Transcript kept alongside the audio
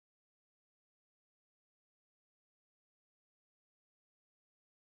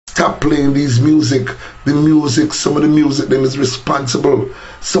stop playing these music. The music, some of the music them is responsible.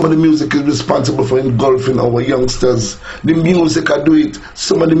 Some of the music is responsible for engulfing our youngsters. The music I do it.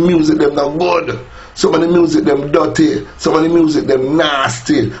 Some of the music them not good. Some of the music them dirty. Some of the music them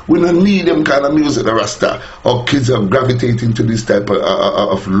nasty. We don't need them kind of music, the Rasta. Our kids are gravitating to this type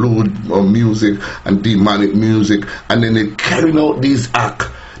of lewd music and demonic music, and then they're carrying out these acts.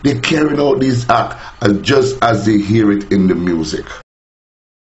 They're carrying out these acts just as they hear it in the music.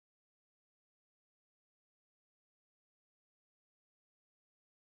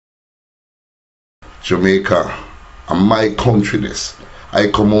 Jamaica, and my country this. I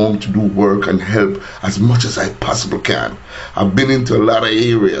come home to do work and help as much as I possibly can. I've been into a lot of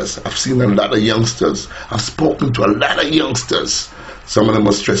areas. I've seen a lot of youngsters. I've spoken to a lot of youngsters. Some of them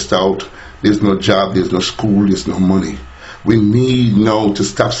are stressed out. There's no job, there's no school, there's no money. We need now to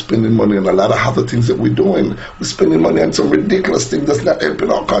stop spending money on a lot of other things that we're doing. We're spending money on some ridiculous thing that's not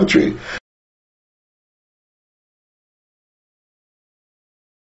helping our country.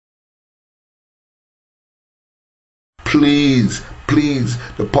 Please, please,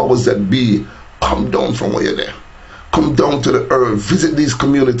 the powers that be, come down from where you're there. Come down to the earth, visit these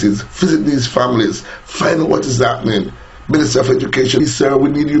communities, visit these families, find out what is happening. Minister of Education, sir, we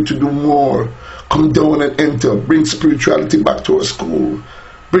need you to do more. Come down and enter, bring spirituality back to our school.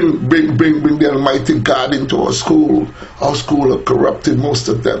 Bring the Almighty God into our school. Our school are corrupted, most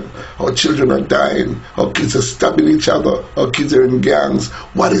of them. Our children are dying. Our kids are stabbing each other. Our kids are in gangs.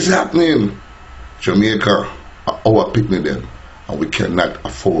 What is happening? Jamaica, our picnic them, and we cannot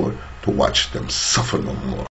afford to watch them suffer no more.